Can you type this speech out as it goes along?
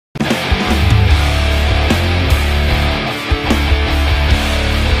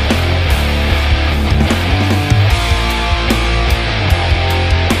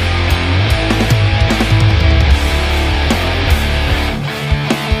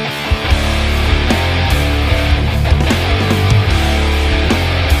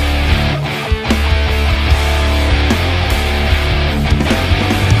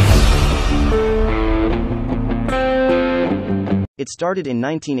It started in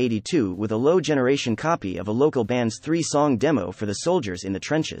 1982 with a low-generation copy of a local band's 3-song demo for the soldiers in the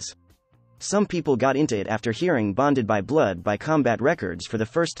trenches. Some people got into it after hearing Bonded by Blood by Combat Records for the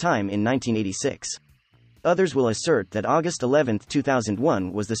first time in 1986. Others will assert that August 11,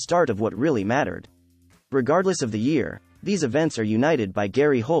 2001 was the start of what really mattered. Regardless of the year, these events are united by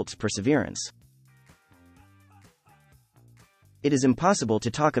Gary Holt's perseverance. It is impossible to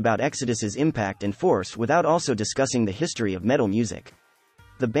talk about Exodus's impact and force without also discussing the history of metal music.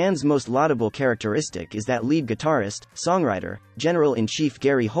 The band's most laudable characteristic is that lead guitarist, songwriter, General-in-Chief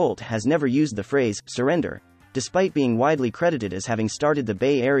Gary Holt has never used the phrase surrender, despite being widely credited as having started the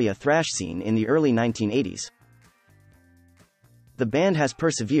Bay Area thrash scene in the early 1980s. The band has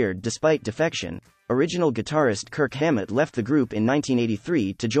persevered despite defection. Original guitarist Kirk Hammett left the group in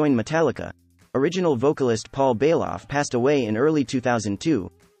 1983 to join Metallica. Original vocalist Paul Bailoff passed away in early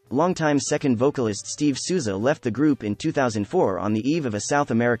 2002. Longtime second vocalist Steve Souza left the group in 2004 on the eve of a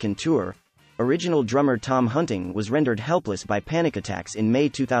South American tour. Original drummer Tom Hunting was rendered helpless by panic attacks in May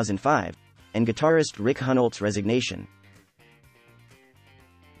 2005, and guitarist Rick Hunoldt's resignation.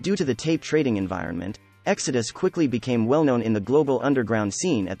 Due to the tape trading environment, Exodus quickly became well-known in the global underground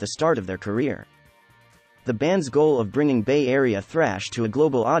scene at the start of their career. The band's goal of bringing Bay Area thrash to a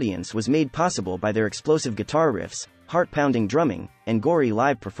global audience was made possible by their explosive guitar riffs, heart-pounding drumming, and gory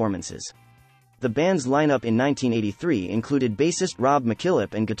live performances. The band's lineup in 1983 included bassist Rob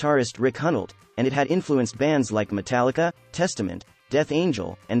McKillop and guitarist Rick Hunoldt, and it had influenced bands like Metallica, Testament, Death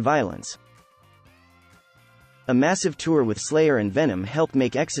Angel, and Violence. A massive tour with Slayer and Venom helped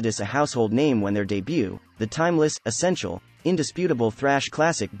make Exodus a household name when their debut, the timeless, essential, indisputable thrash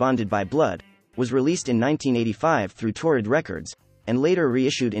classic Bonded by Blood, was released in 1985 through Torrid Records, and later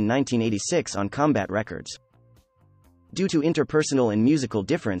reissued in 1986 on Combat Records. Due to interpersonal and musical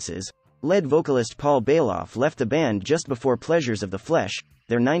differences, lead vocalist Paul Bailoff left the band just before Pleasures of the Flesh,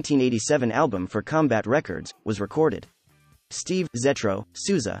 their 1987 album for Combat Records, was recorded. Steve Zetro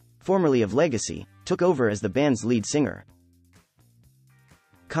Souza, formerly of Legacy, took over as the band's lead singer.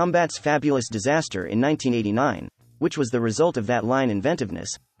 Combat's Fabulous Disaster in 1989, which was the result of that line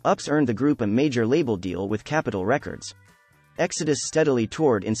inventiveness, earned the group a major label deal with Capitol Records. Exodus steadily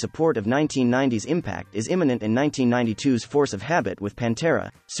toured in support of 1990's impact is imminent in 1992's Force of Habit with Pantera,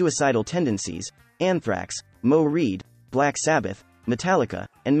 Suicidal Tendencies, Anthrax, Mo Reed, Black Sabbath, Metallica,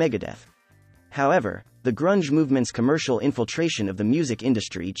 and Megadeth. However, the grunge movement's commercial infiltration of the music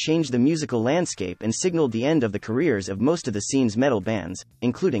industry changed the musical landscape and signaled the end of the careers of most of the scene's metal bands,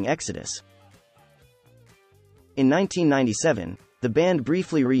 including Exodus. In 1997, the band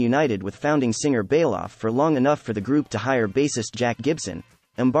briefly reunited with founding singer Bailoff for long enough for the group to hire bassist Jack Gibson,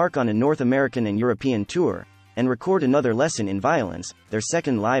 embark on a North American and European tour, and record Another Lesson in Violence, their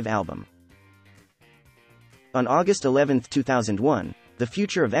second live album. On August 11, 2001, the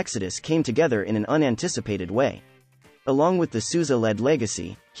future of Exodus came together in an unanticipated way. Along with the Souza-led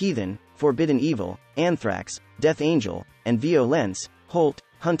Legacy, Heathen, Forbidden Evil, Anthrax, Death Angel, and Violence, Holt,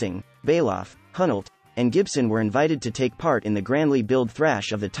 Hunting, Bailoff, Hunoldt, and Gibson were invited to take part in the grandly billed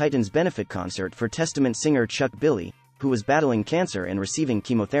Thrash of the Titans benefit concert for Testament singer Chuck Billy, who was battling cancer and receiving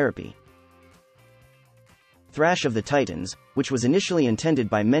chemotherapy. Thrash of the Titans, which was initially intended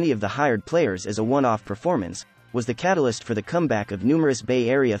by many of the hired players as a one-off performance, was the catalyst for the comeback of numerous Bay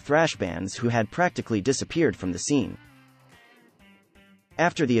Area thrash bands who had practically disappeared from the scene.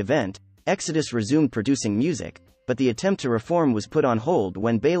 After the event, Exodus resumed producing music, but the attempt to reform was put on hold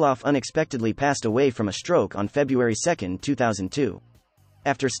when Bailoff unexpectedly passed away from a stroke on February 2, 2002.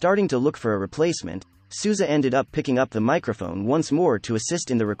 After starting to look for a replacement, Souza ended up picking up the microphone once more to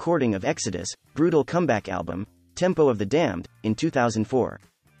assist in the recording of Exodus' brutal comeback album, Tempo of the Damned, in 2004.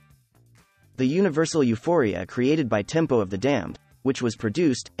 The universal euphoria created by Tempo of the Damned, which was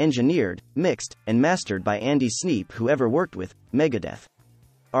produced, engineered, mixed, and mastered by Andy Sneap, who ever worked with Megadeth,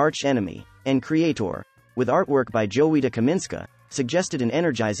 Arch Enemy, and Creator, with artwork by Jowita Kaminska, suggested an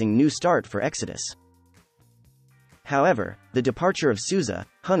energizing new start for Exodus. However, the departure of Souza,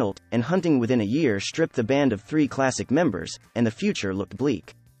 Hunoldt, and Hunting within a year stripped the band of 3 classic members, and the future looked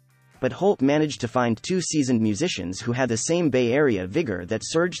bleak. But Holt managed to find 2 seasoned musicians who had the same Bay Area vigor that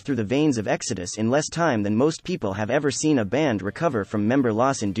surged through the veins of Exodus in less time than most people have ever seen a band recover from member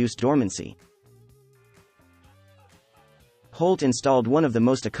loss-induced dormancy. Holt installed one of the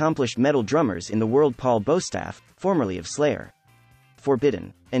most accomplished metal drummers in the world, Paul Bostaph, formerly of Slayer,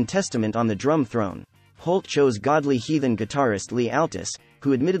 Forbidden, and Testament on the drum throne. Holt chose godly heathen guitarist Lee Altus,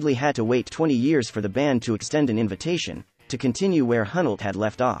 who admittedly had to wait 20 years for the band to extend an invitation, to continue where Hunoldt had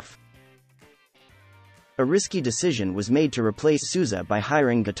left off. A risky decision was made to replace Souza by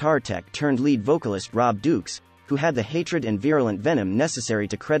hiring guitar tech turned lead vocalist Rob Dukes, who had the hatred and virulent venom necessary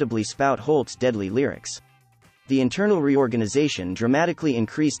to credibly spout Holt's deadly lyrics. The internal reorganization dramatically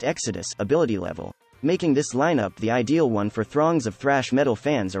increased Exodus' ability level, making this lineup the ideal one for throngs of thrash metal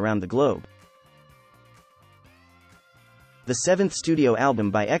fans around the globe. The seventh studio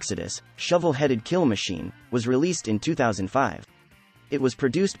album by Exodus, Shovel-Headed Kill Machine, was released in 2005. It was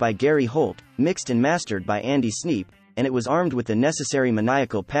produced by Gary Holt, mixed and mastered by Andy Sneap, and it was armed with the necessary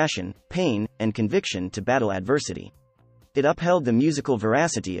maniacal passion, pain, and conviction to battle adversity. It upheld the musical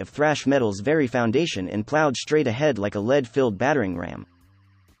veracity of thrash metal's very foundation and plowed straight ahead like a lead-filled battering ram.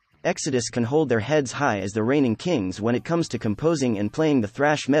 Exodus can hold their heads high as the reigning kings when it comes to composing and playing the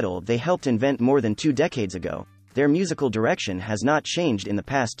thrash metal they helped invent more than 2 decades ago. Their musical direction has not changed in the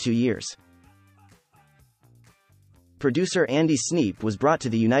past 2 years. Producer Andy Sneap was brought to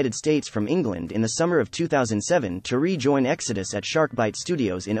the United States from England in the summer of 2007 to rejoin Exodus at Sharkbite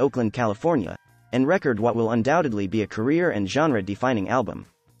Studios in Oakland, California, and record what will undoubtedly be a career and genre-defining album.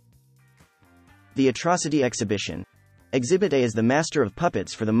 The Atrocity Exhibition. Exhibit A is the master of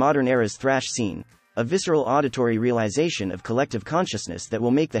puppets for the modern era's thrash scene, a visceral auditory realization of collective consciousness that will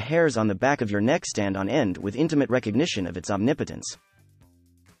make the hairs on the back of your neck stand on end with intimate recognition of its omnipotence.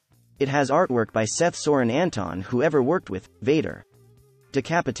 It has artwork by Seth Soren Anton, who ever worked with Vader,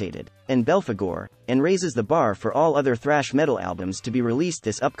 Decapitated, and Belphegor, and raises the bar for all other thrash metal albums to be released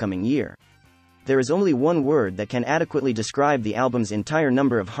this upcoming year. There is only one word that can adequately describe the album's entire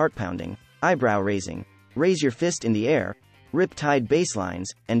number of heart-pounding, eyebrow-raising, raise your fist in the air, rip-tide bass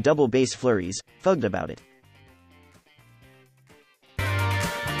lines, and double bass flurries, thugged about it.